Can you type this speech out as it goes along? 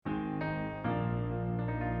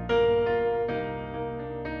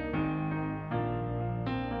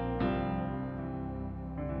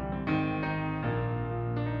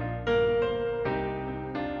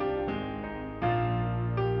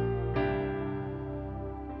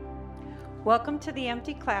Welcome to the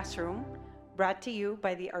Empty Classroom, brought to you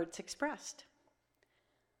by the Arts Expressed.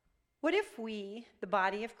 What if we, the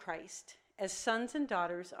body of Christ, as sons and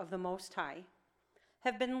daughters of the Most High,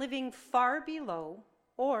 have been living far below,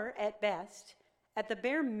 or at best, at the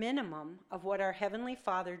bare minimum of what our Heavenly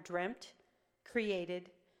Father dreamt, created,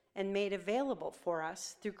 and made available for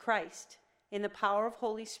us through Christ in the power of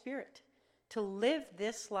Holy Spirit to live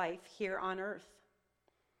this life here on earth?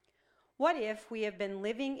 What if we have been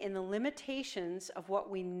living in the limitations of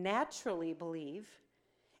what we naturally believe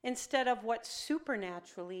instead of what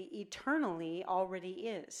supernaturally, eternally already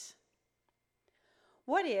is?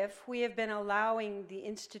 What if we have been allowing the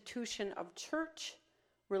institution of church,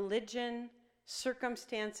 religion,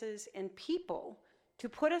 circumstances, and people to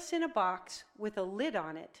put us in a box with a lid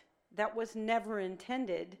on it that was never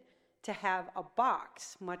intended to have a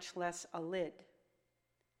box, much less a lid?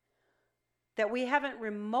 That we haven't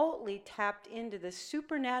remotely tapped into the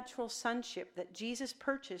supernatural sonship that Jesus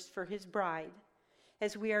purchased for his bride,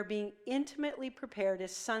 as we are being intimately prepared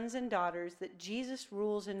as sons and daughters that Jesus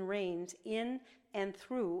rules and reigns in and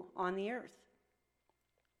through on the earth.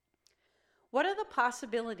 What are the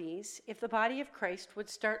possibilities if the body of Christ would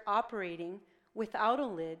start operating without a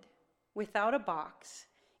lid, without a box,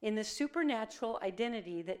 in the supernatural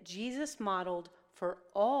identity that Jesus modeled for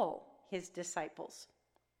all his disciples?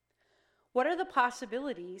 What are the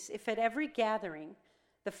possibilities if at every gathering,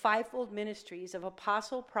 the fivefold ministries of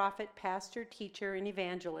apostle, prophet, pastor, teacher, and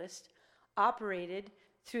evangelist operated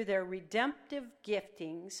through their redemptive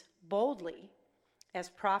giftings boldly as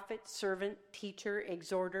prophet, servant, teacher,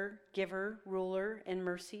 exhorter, giver, ruler, and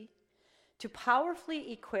mercy, to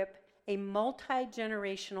powerfully equip a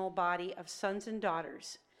multi-generational body of sons and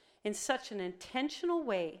daughters in such an intentional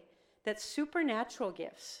way that supernatural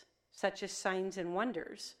gifts, such as signs and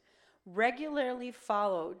wonders, regularly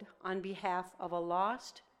followed on behalf of a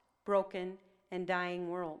lost, broken, and dying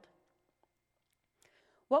world?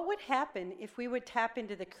 What would happen if we would tap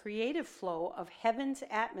into the creative flow of heaven's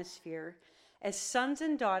atmosphere as sons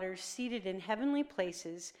and daughters seated in heavenly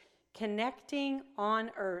places, connecting on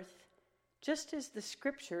earth, just as the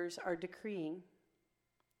scriptures are decreeing?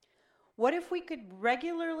 What if we could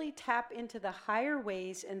regularly tap into the higher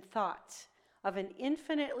ways and thoughts of an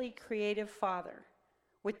infinitely creative Father,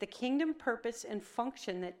 with the kingdom purpose and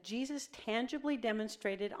function that Jesus tangibly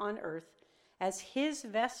demonstrated on earth as his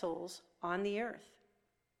vessels on the earth?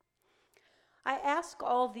 I ask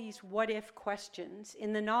all these what-if questions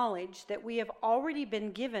in the knowledge that we have already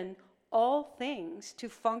been given all things to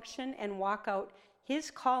function and walk out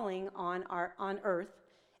his calling on earth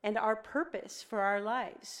and our purpose for our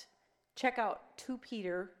lives. Check out 2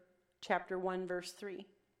 Peter chapter 1, verse 3.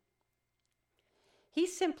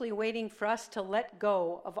 He's simply waiting for us to let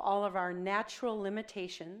go of all of our natural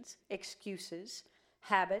limitations, excuses,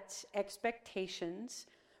 habits, expectations,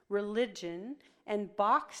 religion, and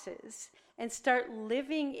boxes, and start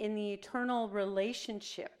living in the eternal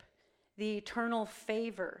relationship, the eternal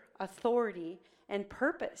favor, authority, and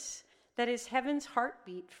purpose that is heaven's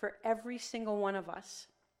heartbeat for every single one of us.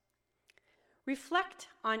 Reflect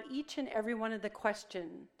on each and every one of the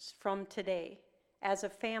questions from today as a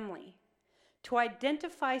family, to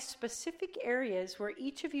identify specific areas where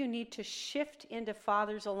each of you need to shift into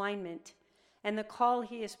Father's alignment and the call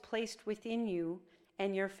he has placed within you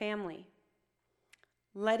and your family.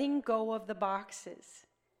 Letting go of the boxes.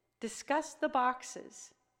 Discuss the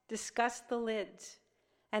boxes, discuss the lids,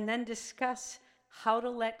 and then discuss how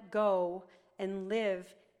to let go and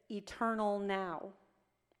live eternal now.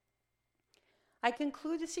 I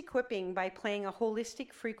conclude this equipping by playing a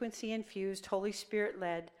holistic, frequency-infused, Holy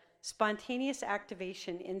Spirit-led spontaneous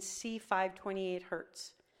activation in C528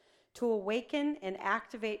 Hertz to awaken and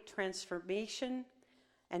activate transformation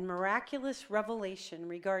and miraculous revelation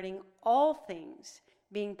regarding all things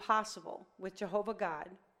being possible with Jehovah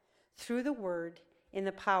God through the Word in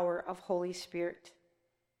the power of Holy Spirit.